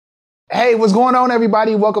Hey, what's going on,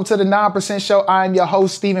 everybody? Welcome to the 9% Show. I'm your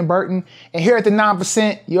host, Steven Burton. And here at the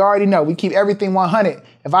 9%, you already know, we keep everything 100.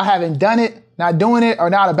 If I haven't done it, not doing it, or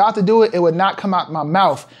not about to do it, it would not come out my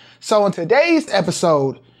mouth. So in today's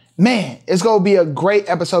episode, man, it's going to be a great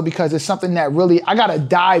episode because it's something that really, I got to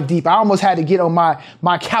dive deep. I almost had to get on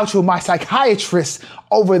my couch with my psychiatrist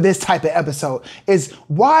over this type of episode. Is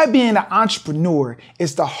why being an entrepreneur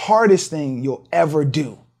is the hardest thing you'll ever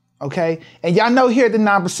do. Okay. And y'all know here at the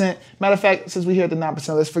 9%, matter of fact, since we're here at the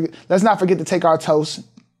 9%, let's not forget to take our toast.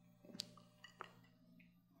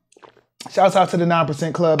 Shouts out to the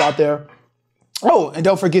 9% Club out there. Oh, and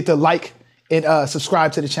don't forget to like and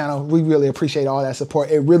subscribe to the channel. We really appreciate all that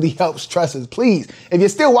support. It really helps. Trust us. Please, if you're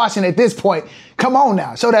still watching at this point, come on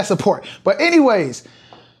now, show that support. But anyways,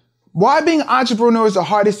 why being an entrepreneur is the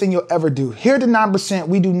hardest thing you'll ever do. Here at the 9%,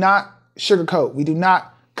 we do not sugarcoat. We do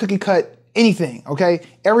not cookie cut anything, okay?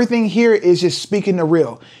 Everything here is just speaking the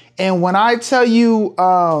real. And when I tell you,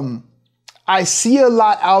 I see a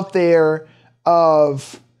lot out there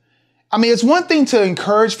of, it's one thing to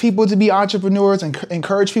encourage people to be entrepreneurs and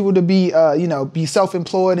encourage people to be, be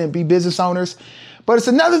self-employed and be business owners. But it's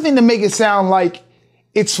another thing to make it sound like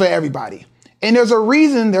it's for everybody. And there's a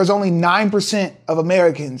reason there's only 9% of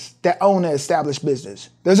Americans that own an established business.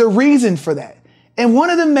 There's a reason for that. And one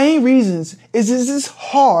of the main reasons is this is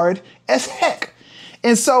hard as heck.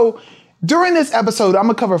 And so during this episode, I'm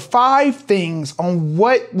gonna cover 5 things on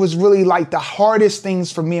what was really like the hardest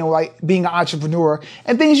things for me and like being an entrepreneur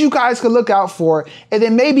and things you guys could look out for. And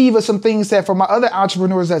then maybe even some things that for my other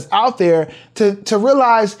entrepreneurs that's out there to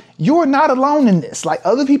realize you're not alone in this. Like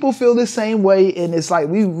other people feel the same way. And it's like,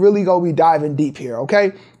 we really gonna be diving deep here.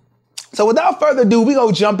 Okay. So without further ado, we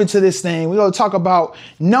gonna jump into this thing. We're gonna talk about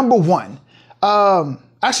number 1.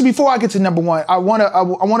 Actually, before I get to number 1, I want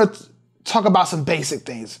to talk about some basic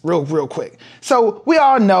things real quick. So we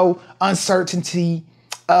all know uncertainty,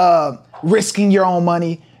 risking your own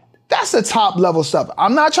money. That's the top level stuff.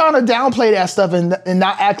 I'm not trying to downplay that stuff and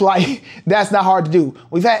not act like that's not hard to do.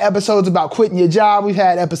 We've had episodes about quitting your job. We've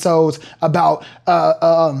had episodes about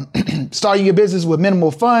starting your business with minimal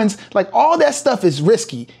funds. Like all that stuff is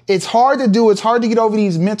risky. It's hard to do. It's hard to get over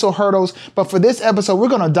these mental hurdles. But for this episode, we're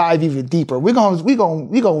going to dive even deeper. We're going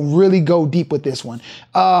to really go deep with this one.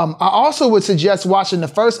 I also would suggest watching the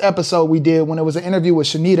first episode we did when it was an interview with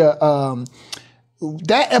Shanita.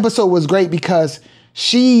 That episode was great because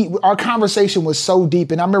our conversation was so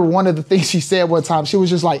deep. And I remember one of the things she said one time, she was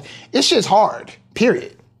just like, it's just hard,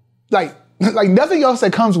 period. Like nothing else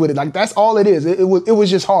that comes with it. Like that's all it is. It was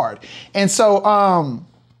just hard. And so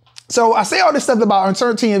I say all this stuff about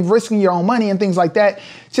uncertainty and risking your own money and things like that.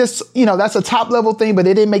 Just, that's a top level thing, but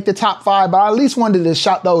it didn't make the top 5. But I at least wanted to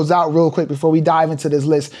shout those out real quick before we dive into this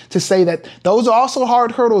list to say that those are also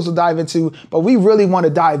hard hurdles to dive into, but we really want to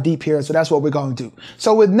dive deep here. So that's what we're going to do.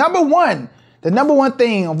 So with number 1, the number 1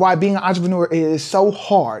 thing of why being an entrepreneur is so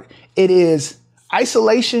hard, it is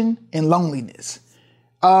isolation and loneliness.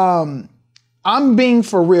 I'm being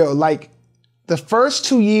for real. Like the first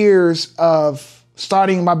 2 years of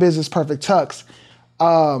starting my business, Perfect Tux,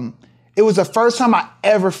 it was the first time I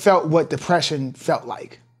ever felt what depression felt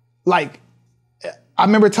like. Like I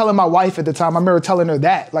remember telling my wife at the time, I remember telling her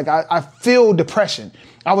that, like I feel depression.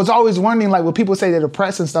 I was always wondering, like when people say they're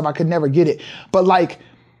depressed and stuff, I could never get it. But like,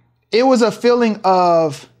 it was a feeling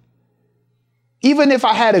of, even if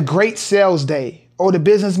I had a great sales day or the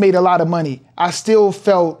business made a lot of money, I still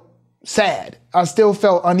felt sad. I still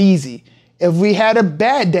felt uneasy. If we had a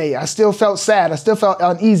bad day, I still felt sad. I still felt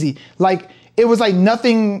uneasy. Like it was like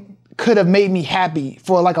nothing could have made me happy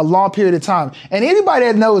for like a long period of time. And anybody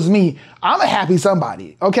that knows me, I'm a happy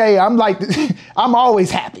somebody. Okay. I'm like, I'm always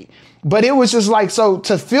happy. But it was just like, so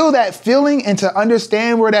to feel that feeling and to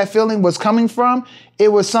understand where that feeling was coming from,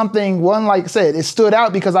 it was something, one, like I said, it stood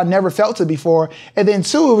out because I never felt it before. And then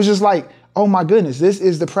 2, it was just like, oh my goodness, this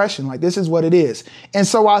is depression. Like, this is what it is. And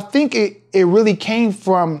so I think it really came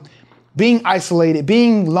from being isolated,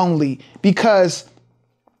 being lonely, because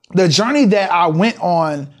the journey that I went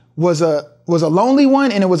on was a lonely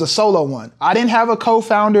one and it was a solo one. I didn't have a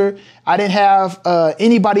co-founder. I didn't have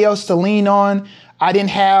anybody else to lean on. I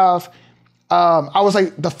didn't have, I was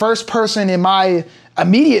like the first person in my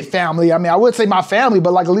immediate family. I would say my family,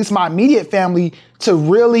 but like at least my immediate family to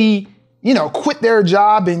really, quit their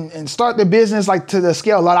job and start the business like to the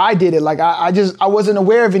scale that I did it. Like I wasn't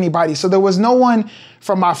aware of anybody. So there was no one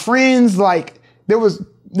from my friends. Like there was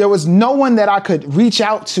no one that I could reach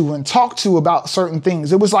out to and talk to about certain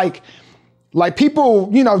things. It was like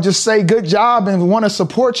people, just say good job and want to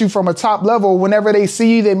support you from a top level. Whenever they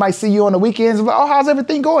see you, they might see you on the weekends. But, oh, how's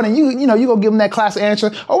everything going? And you go give them that classic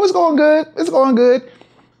answer. Oh, it's going good. It's going good.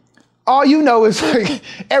 all you know is like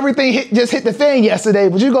everything just hit the fan yesterday,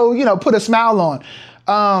 but you go, put a smile on.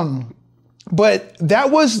 But that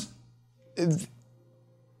was,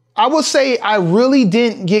 I will say I really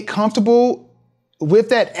didn't get comfortable with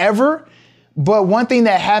that ever. But one thing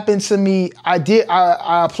that happened to me, I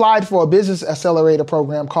applied for a business accelerator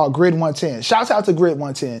program called Grid 110. Shouts out to Grid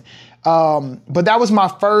 110. But that was my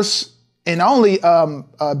first and only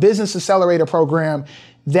business accelerator program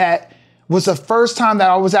that was the first time that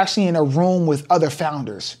I was actually in a room with other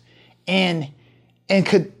founders and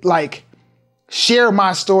could like share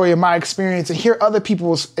my story and my experience and hear other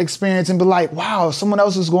people's experience and be like, wow, someone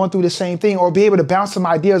else is going through the same thing, or be able to bounce some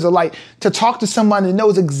ideas, or like to talk to someone that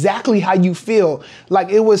knows exactly how you feel. Like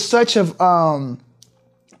it was such a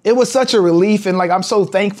relief. And like, I'm so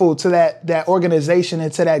thankful to that organization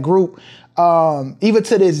and to that group. Even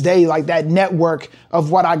to this day, like that network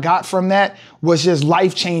of what I got from that was just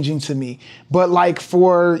life changing to me. But like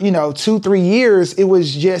for, 2-3 years, it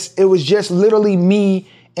was just literally me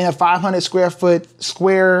in a 500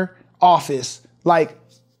 square office, like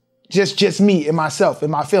just me and myself and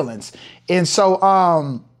my feelings. And so,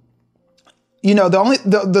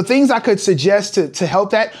 the things I could suggest to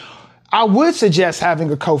help that, I would suggest having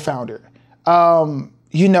a co-founder. I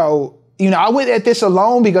went at this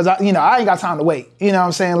alone because I ain't got time to wait. You know what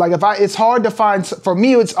I'm saying? Like it's hard to find, for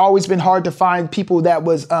me, it's always been hard to find people that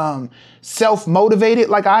was self-motivated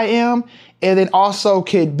like I am, and then also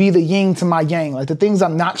could be the yin to my yang. Like the things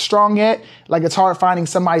I'm not strong at, like it's hard finding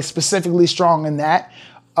somebody specifically strong in that.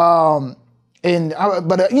 But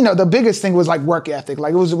the biggest thing was like work ethic.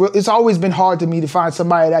 Like it's always been hard to me to find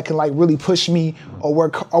somebody that can like really push me or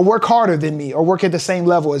work harder than me or work at the same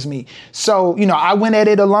level as me. So, I went at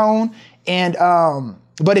it alone. And,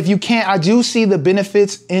 but if you can't, I do see the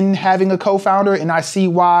benefits in having a co-founder, and I see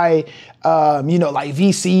why, like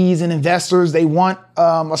VCs and investors, they want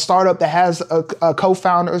a startup that has a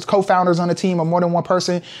co-founders on the team, or more than one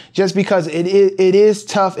person, just because it is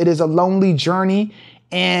tough. It is a lonely journey,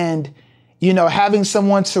 and having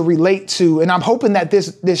someone to relate to. And I'm hoping that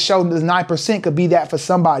this show, the 9%, could be that for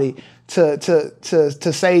somebody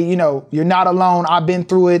to say, you're not alone. I've been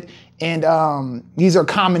through it, and these are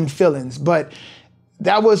common feelings. But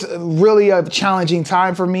that was really a challenging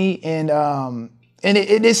time for me, and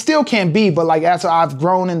it still can be. But like as I've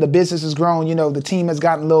grown and the business has grown, the team has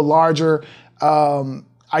gotten a little larger.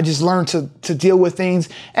 I just learned to deal with things.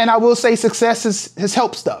 And I will say success has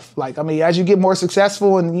helped stuff. Like, as you get more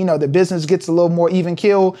successful and, the business gets a little more even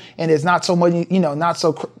keel and it's not so much, not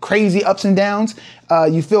so crazy ups and downs,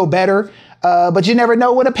 you feel better. But you never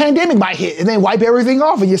know when a pandemic might hit and then wipe everything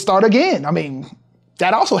off and you start again.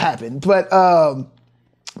 That also happened. But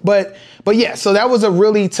yeah, so that was a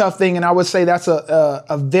really tough thing. And I would say that's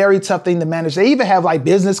a very tough thing to manage. They even have like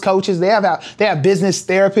business coaches. They have business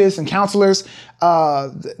therapists and counselors.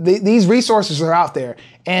 These resources are out there.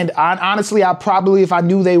 And honestly, I probably, if I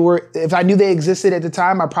knew they existed at the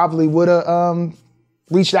time, I probably would have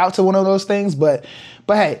reached out to one of those things. But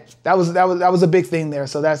hey, that was a big thing there.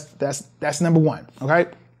 So that's number one. Okay.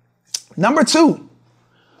 Number two,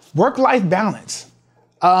 work-life balance.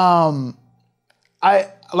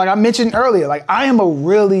 Like I mentioned earlier, like I am a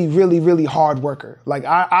really, really, really hard worker. Like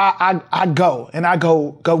I go and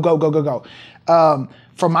go.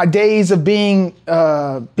 From my days of being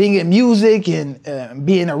in music and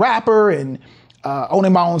being a rapper and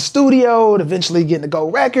owning my own studio and eventually getting a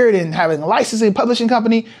gold record and having a licensing publishing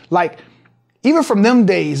company, like even from them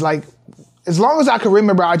days, like as long as I can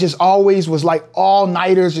remember, I just always was like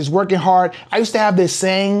all-nighters, just working hard. I used to have this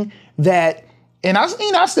saying that, and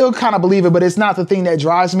I still kind of believe it, but it's not the thing that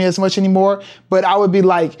drives me as much anymore. But I would be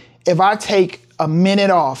like, if I take a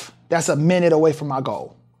minute off, that's a minute away from my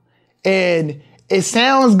goal. And it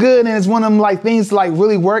sounds good, and it's one of them like things to like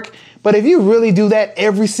really work. But if you really do that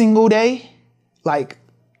every single day, like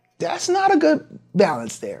that's not a good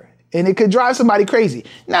balance there. And it could drive somebody crazy.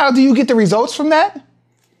 Now, do you get the results from that?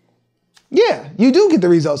 Yeah, you do get the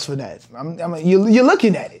results from that. You're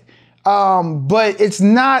looking at it. But it's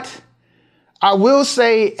not... I will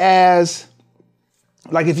say, as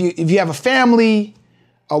like if you have a family,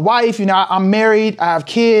 a wife, I'm married, I have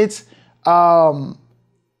kids.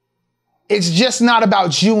 It's just not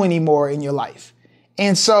about you anymore in your life.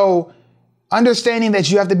 And so understanding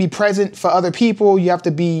that you have to be present for other people, you have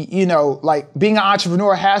to be, like being an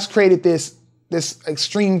entrepreneur has created this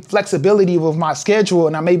extreme flexibility with my schedule,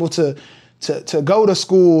 and I'm able to go to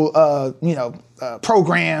school,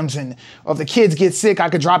 programs, and if the kids get sick, I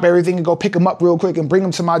could drop everything and go pick them up real quick and bring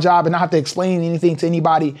them to my job and not have to explain anything to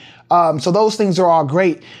anybody. So those things are all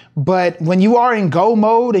great. But when you are in go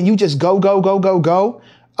mode and you just go,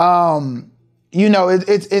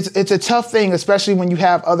 it's a tough thing, especially when you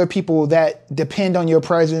have other people that depend on your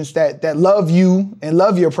presence, that love you and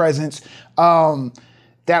love your presence.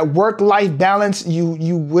 That work-life balance,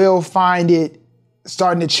 you will find it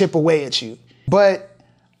starting to chip away at you. But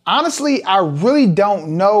honestly, I really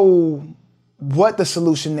don't know what the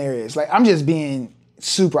solution there is. Like, I'm just being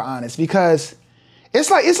super honest, because it's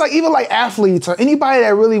like even like athletes or anybody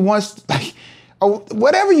that really wants, like, or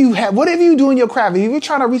whatever you do in your craft, if you're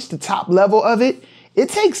trying to reach the top level of it, it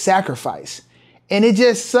takes sacrifice. And it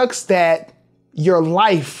just sucks that your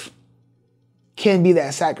life can be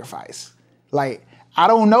that sacrifice. Like, I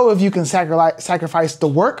don't know if you can sacrifice the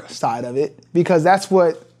work side of it, because that's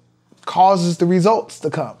what causes the results to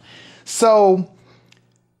come. So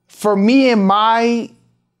for me in my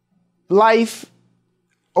life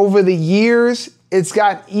over the years, it's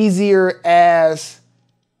got easier as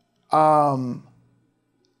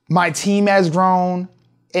my team has grown,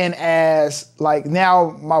 and as like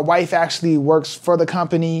now my wife actually works for the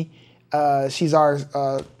company. She's our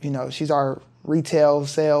retail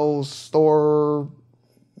sales store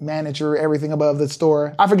manager, everything above the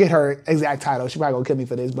store. I forget her exact title. She probably gonna kill me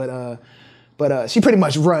for this, but she pretty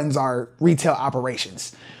much runs our retail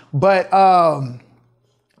operations. But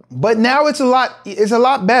now it's a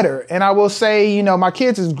lot better. And I will say, my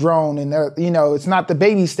kids is grown, and they're, it's not the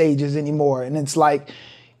baby stages anymore. And it's like,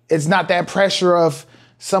 it's not that pressure of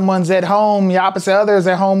someone's at home, your opposite other's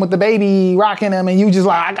at home with the baby rocking them, and you just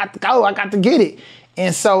like, I got to go, I got to get it.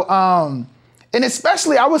 And so, and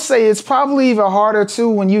especially I would say it's probably even harder too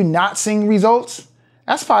when you're not seeing results.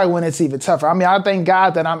 That's probably when it's even tougher. I mean, I thank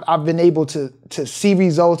God that I've been able to see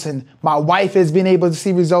results, and my wife has been able to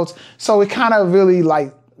see results. So it kind of really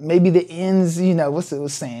like, maybe the ends, what's it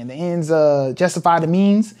was saying? The ends justify the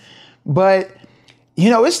means. But,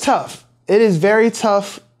 it's tough. It is very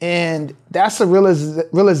tough. And that's a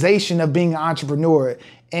realization of being an entrepreneur.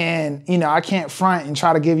 And, I can't front and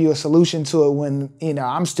try to give you a solution to it when,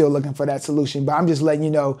 I'm still looking for that solution. But I'm just letting you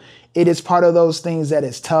know, it is part of those things that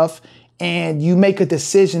is tough. And you make a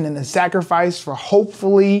decision and a sacrifice for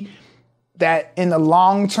hopefully that in the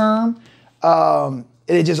long term, it'll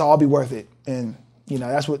just all be worth it. And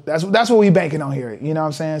that's what we banking on here. You know what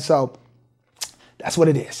I'm saying? So that's what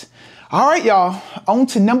it is. All right, y'all. On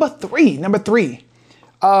to number three.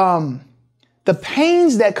 The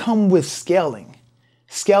pains that come with scaling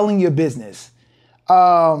your business.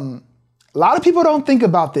 A lot of people don't think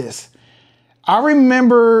about this. I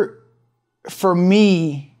remember for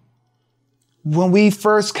me, when we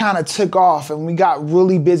first kind of took off and we got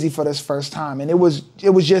really busy for this first time, and it was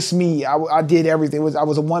just me. I did everything. I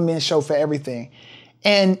was a one-man show for everything.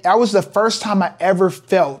 And that was the first time I ever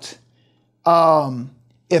felt,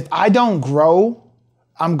 if I don't grow,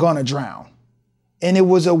 I'm gonna drown. And it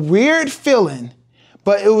was a weird feeling,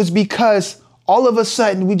 but it was because all of a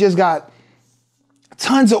sudden we just got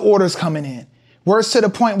tons of orders coming in. Where it's to the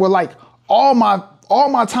point where like all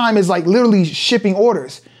my time is like literally shipping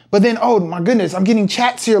orders. But then, oh my goodness, I'm getting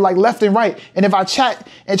chats here like left and right. And if I chat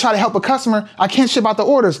and try to help a customer, I can't ship out the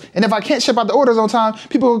orders. And if I can't ship out the orders on time,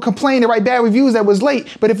 people will complain and write bad reviews that was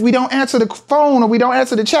late. But if we don't answer the phone or we don't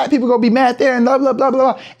answer the chat, people gonna be mad there and blah, blah, blah,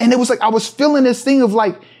 blah. And it was like, I was feeling this thing of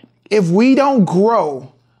like, if we don't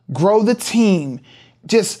grow the team,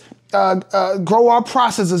 just grow our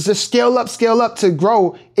processes, just scale up to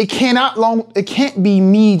grow. It can't be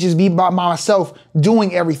me just be by myself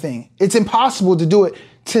doing everything. It's impossible to do it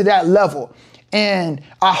to that level. And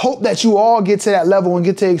I hope that you all get to that level and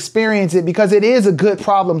get to experience it, because it is a good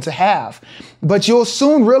problem to have. But you'll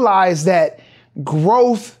soon realize that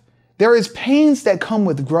growth, there is pains that come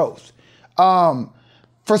with growth.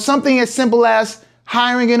 For something as simple as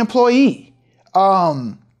hiring an employee.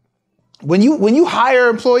 When you hire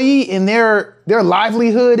an employee and their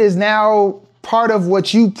livelihood is now part of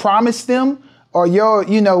what you promised them, or your,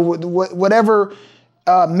 whatever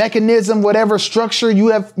mechanism, whatever structure you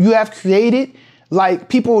have created, like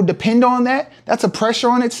people depend on that. That's a pressure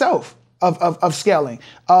on itself of scaling.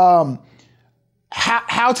 How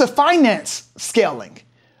to finance scaling.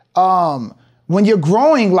 When you're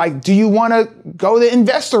growing, like, do you want to go the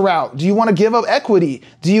investor route? Do you want to give up equity?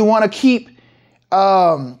 Do you want to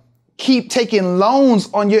keep taking loans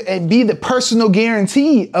on and be the personal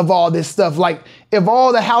guarantee of all this stuff? Like, if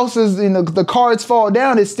all the houses and the cards fall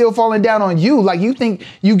down, it's still falling down on you. Like, you think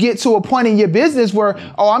you get to a point in your business where,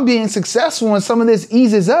 oh, I'm being successful and some of this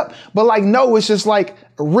eases up. But like, no, it's just like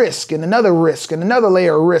a risk and another risk and another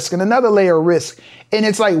layer of risk and another layer of risk. And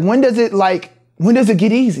it's like, when does it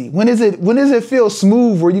get easy? When does it feel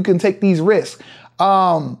smooth where you can take these risks?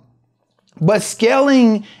 But But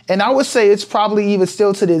scaling, and I would say it's probably even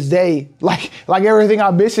still to this day, like everything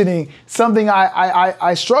I'm mentioning, something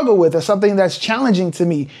I struggle with, or something that's challenging to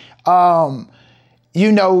me. Taking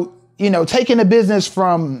a business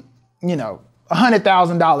from,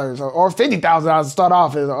 $100,000 or $50,000 to start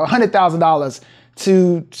off as, or $100,000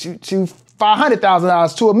 to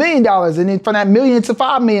 $500,000 to $1 million, and then from that million to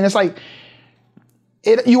 5 million, it's like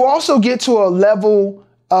you also get to a level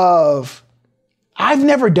of, I've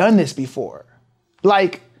never done this before.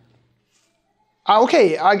 Like,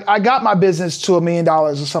 I got my business to $1 million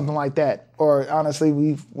or something like that. Or honestly,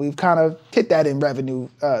 we've kind of hit that in revenue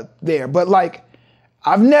there. But like,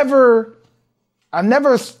 I've never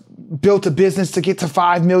built a business to get to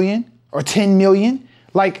 5 million or 10 million.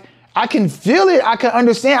 Like, I can feel it. I can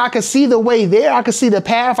understand. I can see the way there. I can see the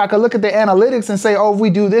path. I can look at the analytics and say, oh, if we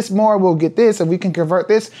do this more, we'll get this. If we can convert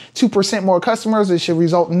this 2% more customers, it should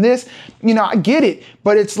result in this. I get it.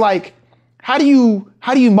 But it's like, how do you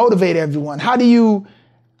motivate everyone? How do you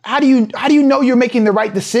know you're making the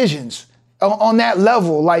right decisions on that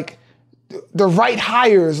level? Like the right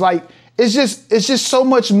hires, like it's just so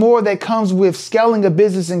much more that comes with scaling a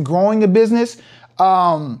business and growing a business.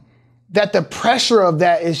 That the pressure of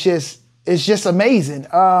that is just amazing.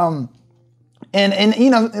 And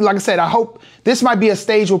like I said, I hope this might be a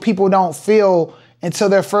stage where people don't feel until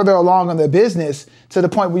they're further along in their business to the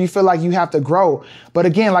point where you feel like you have to grow. But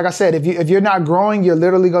again, like I said, if you're not growing, you're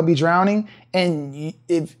literally going to be drowning. And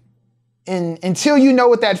until you know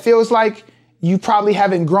what that feels like, you probably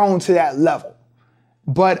haven't grown to that level.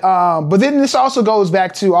 But then this also goes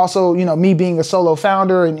back to me being a solo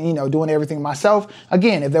founder and, doing everything myself.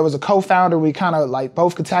 Again, if there was a co-founder, we kind of like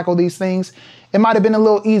both could tackle these things. It might have been a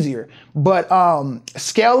little easier, but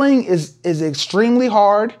scaling is extremely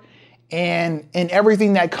hard, and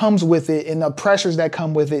everything that comes with it and the pressures that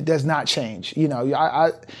come with it does not change.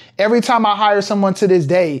 Every time I hire someone to this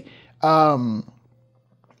day,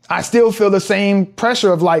 I still feel the same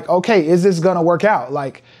pressure of like, okay, is this going to work out?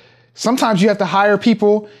 Like, sometimes you have to hire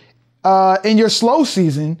people in your slow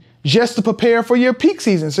season just to prepare for your peak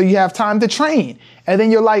season. So you have time to train. And then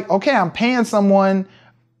you're like, okay, I'm paying someone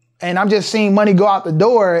and I'm just seeing money go out the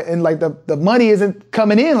door, and like the money isn't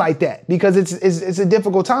coming in like that because it's a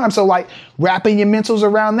difficult time. So like wrapping your mentals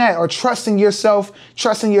around that, or trusting yourself,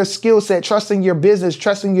 trusting your skill set, trusting your business,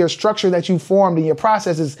 trusting your structure that you formed and your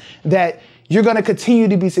processes that you're going to continue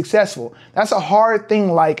to be successful. That's a hard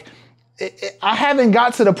thing. Like, I haven't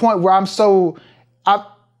got to the point where I've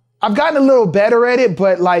gotten a little better at it,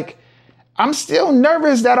 but like, I'm still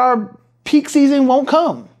nervous that our peak season won't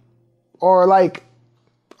come, or like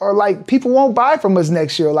people won't buy from us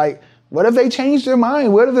next year. Like, what if they change their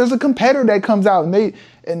mind? What if there's a competitor that comes out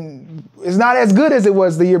and it's not as good as it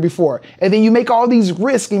was the year before? And then you make all these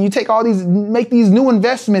risks and you make these new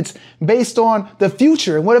investments based on the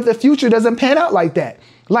future. And what if the future doesn't pan out like that?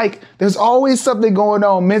 Like, there's always something going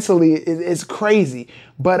on mentally. It's crazy.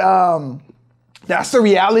 But that's the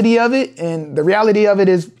reality of it. And the reality of it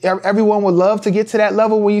is everyone would love to get to that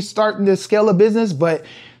level when you start to scale a business. But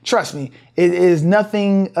trust me, it is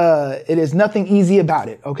nothing easy about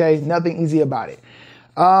it. Okay. Nothing easy about it.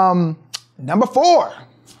 Number 4,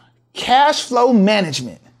 cash flow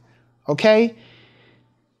management. Okay.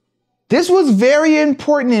 This was very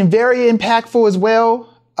important and very impactful as well.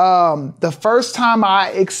 The first time I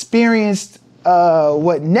experienced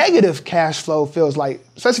what negative cash flow feels like,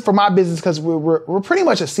 especially for my business, because we're pretty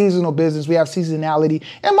much a seasonal business. We have seasonality,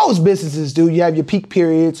 and most businesses do. You have your peak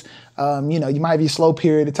periods. You might have your slow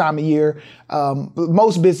period, the time of year.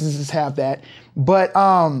 Most businesses have that. But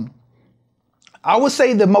I would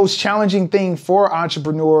say the most challenging thing for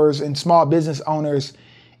entrepreneurs and small business owners,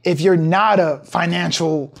 if you're not a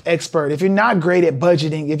financial expert, if you're not great at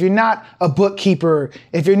budgeting, if you're not a bookkeeper,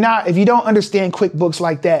 if you don't understand QuickBooks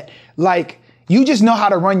like that, like, you just know how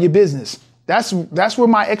to run your business. That's where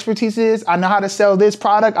my expertise is. I know how to sell this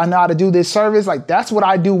product. I know how to do this service. Like, that's what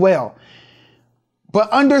I do well. But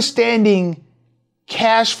understanding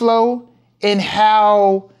cash flow and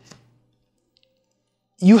how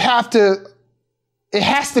it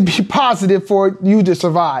has to be positive for you to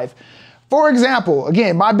survive. For example,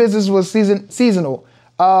 again, my business was seasonal.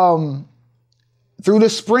 Through the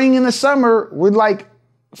spring and the summer, we're like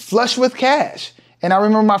flush with cash. And I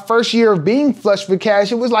remember my first year of being flush with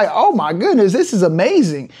cash, it was like, oh my goodness, this is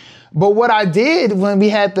amazing. But what I did when we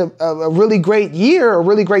had a really great year, a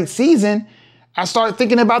really great season, I started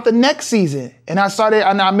thinking about the next season. And I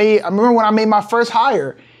remember when I made my first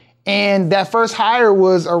hire, and that first hire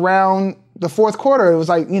was around the fourth quarter. It was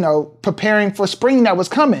like, preparing for spring that was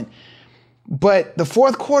coming. But the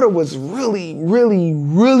fourth quarter was really, really,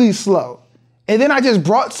 really slow. And then I just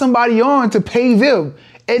brought somebody on to pay them.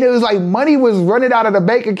 And it was like money was running out of the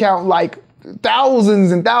bank account like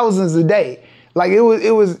thousands and thousands a day. Like it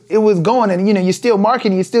was going, and you're still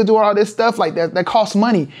marketing, you're still doing all this stuff like that costs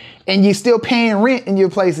money, and you're still paying rent in your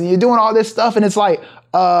place, and you're doing all this stuff, and it's like,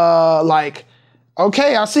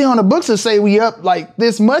 okay, I see on the books that say we up like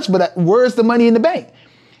this much, but where's the money in the bank?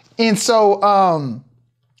 And so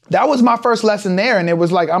that was my first lesson there, and it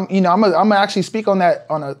was like I'm gonna actually speak on that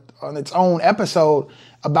on its own episode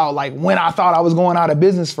about like when I thought I was going out of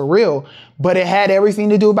business for real, but it had everything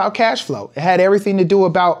to do about cash flow. It had everything to do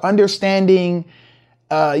about understanding,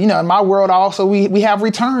 in my world also, we have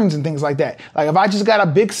returns and things like that. Like if I just got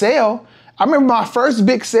a big sale, I remember my first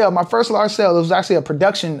big sale, my first large sale, it was actually a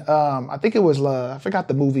production. I think it was, I forgot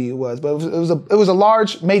the movie it was, but it was a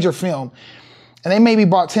large major film, and they maybe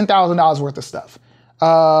bought $10,000 worth of stuff.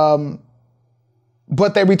 But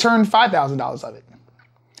they returned $5,000 of it.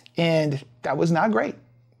 And that was not great.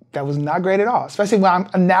 That was not great at all, especially when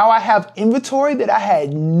now I have inventory that I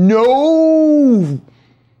had no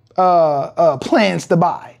plans to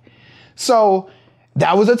buy. So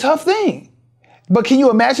that was a tough thing. But can you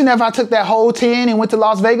imagine if I took that whole 10 and went to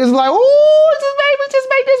Las Vegas and like, ooh, just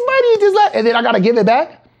make this money, and then I got to give it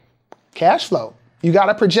back? Cash flow. You got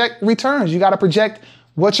to project returns. You got to project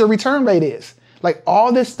what your return rate is. Like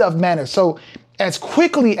all this stuff matters. So as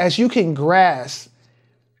quickly as you can grasp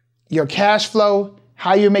your cash flow,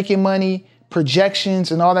 how you're making money,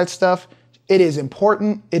 projections and all that stuff, it is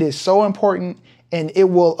important. It is so important. And it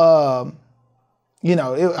will,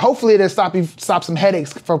 hopefully it'll stop some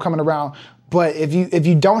headaches from coming around. But if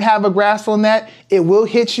you don't have a grasp on that, it will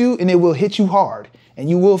hit you, and it will hit you hard, and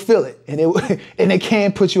you will feel it, and it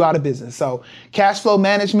can put you out of business. So cash flow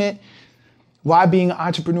management, why being an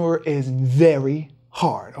entrepreneur is very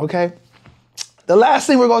hard, okay? The last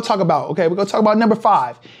thing we're going to talk about, okay, we're going to talk about number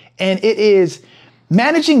 5, and it is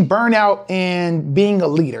managing burnout and being a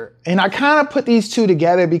leader. And I kind of put these two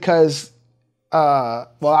together because,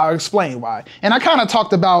 I'll explain why. And I kind of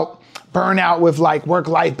talked about burnout with like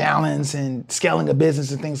work-life balance and scaling a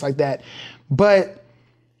business and things like that. But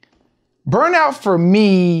burnout for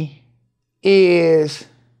me is,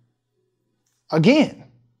 again,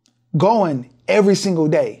 going every single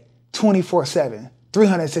day, 24/7,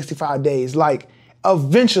 365 days. Like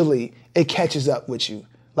eventually it catches up with you.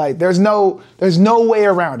 Like there's no way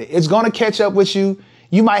around it. It's going to catch up with you.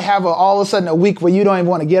 You might have all of a sudden a week where you don't even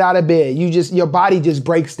want to get out of bed. Your body just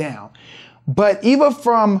breaks down. But even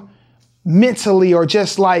from mentally or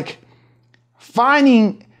just like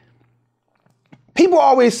finding, people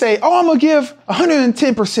always say, oh, I'm going to give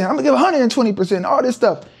 110%. I'm going to give 120%, all this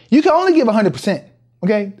stuff. You can only give 100%.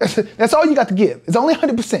 Okay. That's all you got to give. It's only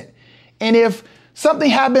 100%. And if something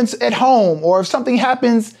happens at home, or if something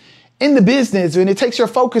happens in the business and it takes your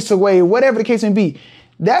focus away, whatever the case may be,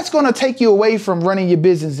 that's going to take you away from running your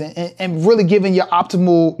business and really giving your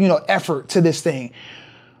optimal, effort to this thing.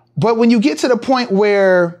 But when you get to the point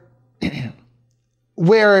where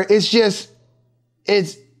it's just,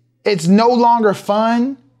 it's no longer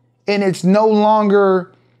fun, and it's no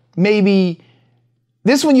longer maybe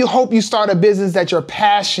this, when you hope you start a business that your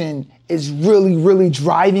passion is really, really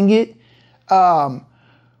driving it.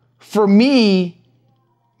 For me,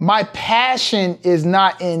 my passion is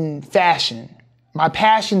not in fashion. My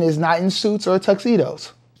passion is not in suits or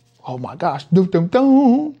tuxedos. Oh my gosh.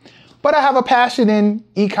 But I have a passion in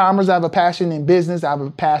e-commerce. I have a passion in business. I have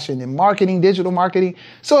a passion in marketing, digital marketing.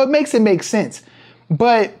 So it makes sense.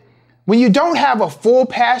 But when you don't have a full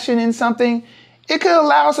passion in something, it could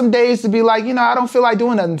allow some days to be like, I don't feel like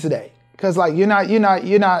doing nothing today. Cause like you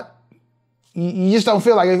just don't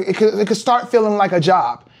feel like it. It could start feeling like a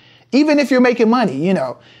job, even if you're making money,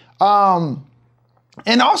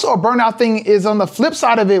 And also a burnout thing is on the flip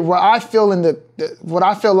side of it, where I feel what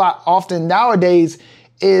I feel a lot often nowadays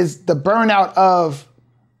is the burnout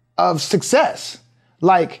of success.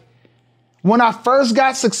 Like when I first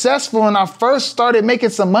got successful and I first started making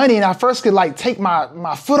some money and I first could like take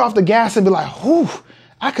my foot off the gas and be like, whew,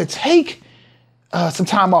 I could take some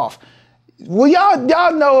time off. Well,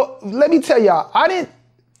 y'all know, let me tell y'all,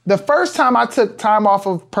 the first time I took time off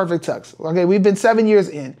of Perfect Tux, okay, we've been 7 years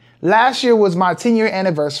in. Last year was my 10-year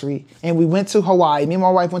anniversary, and we went to Hawaii. Me and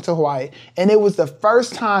my wife went to Hawaii, and it was the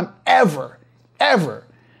first time ever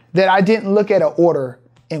that I didn't look at an order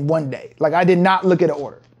in one day. Like I did not look at an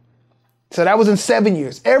order. So that was in 7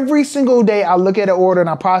 years. Every single day I look at an order and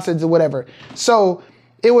I process it or whatever. So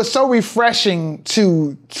it was so refreshing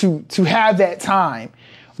to have that time.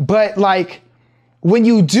 But like when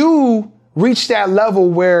you do reach that level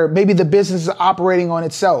where maybe the business is operating on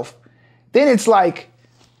itself, then it's like,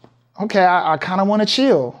 okay, I kind of want to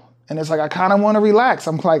chill. And it's like, I kind of want to relax.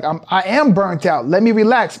 I am burnt out. Let me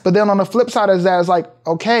relax. But then on the flip side of that, it's like,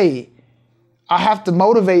 okay, I have to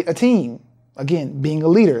motivate a team. Again, being a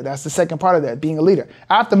leader. That's the second part of that, being a leader.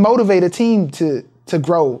 I have to motivate a team to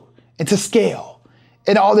grow and to scale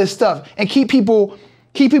and all this stuff and keep people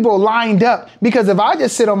lined up. Because if I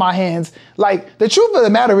just sit on my hands, like the truth of the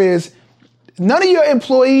matter is, none of your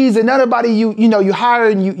employees and nobody you hire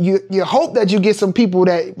and you hope that you get some people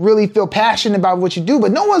that really feel passionate about what you do,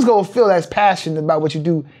 but no one's gonna feel as passionate about what you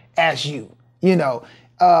do as you.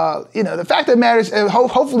 The fact that matters,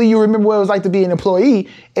 hopefully you remember what it was like to be an employee,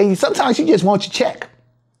 and sometimes you just want your check.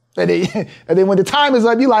 And then when the time is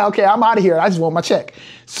up, you're like, okay, I'm out of here. I just want my check.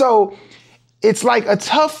 So it's like a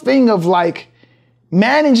tough thing of like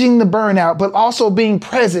managing the burnout, but also being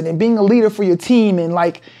present and being a leader for your team and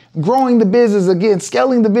like growing the business again,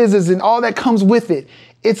 scaling the business and all that comes with it.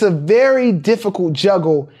 It's a very difficult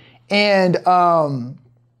juggle. And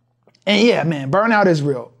yeah, man, burnout is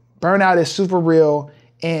real. Burnout is super real.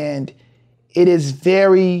 And it is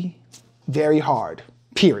very, very hard,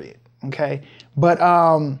 period. Okay. But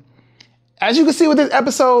as you can see with this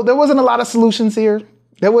episode, there wasn't a lot of solutions here.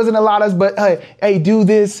 There wasn't a lot of, but hey, do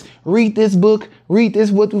this, read this book, read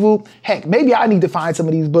this whoop whoop. Heck, maybe I need to find some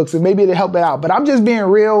of these books and maybe it'll help it out. But I'm just being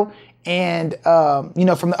real. And, from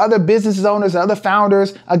the other business owners, the other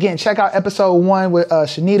founders, again, check out episode 1 with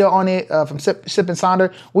Shanita on it from Sip and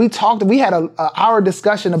Sonder. We had our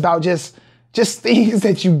discussion about just things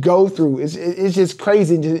that you go through. It's just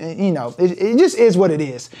crazy. It just is what it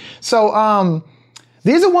is. So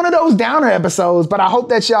these are one of those downer episodes, but I hope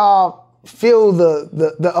that y'all feel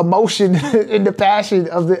the emotion and the passion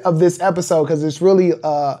of this episode, because it's really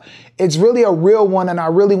a real one, and I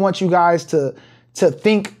really want you guys to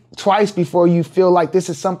think twice before you feel like this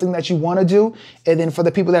is something that you want to do. And then for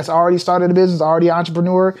the people that's already started a business, already an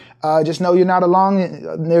entrepreneur, just know you're not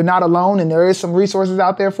alone. They're not alone, and there is some resources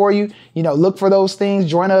out there for you. Look for those things.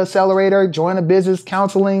 Join an accelerator, join a business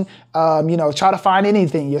counseling. Try to find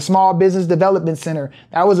anything. Your small business development center.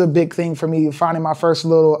 That was a big thing for me, finding my first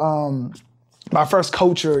little my first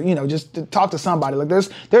coach, or just to talk to somebody. Like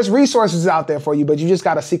there's resources out there for you, but you just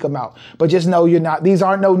got to seek them out. But just know these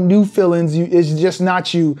aren't no new feelings. It's just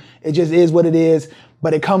not you. It just is what it is.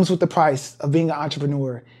 But it comes with the price of being an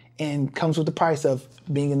entrepreneur, and comes with the price of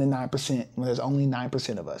being in the 9% when there's only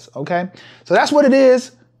 9% of us. Okay. So that's what it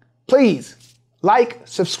is. Please like,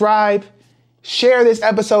 subscribe, share this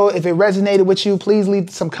episode. If it resonated with you, please leave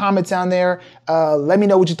some comments down there. Let me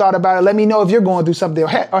know what you thought about it. Let me know if you're going through something, or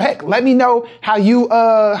heck, let me know how you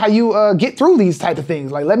get through these type of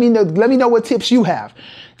things. Like, let me know what tips you have.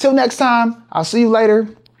 Till next time, I'll see you later.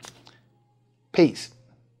 Peace.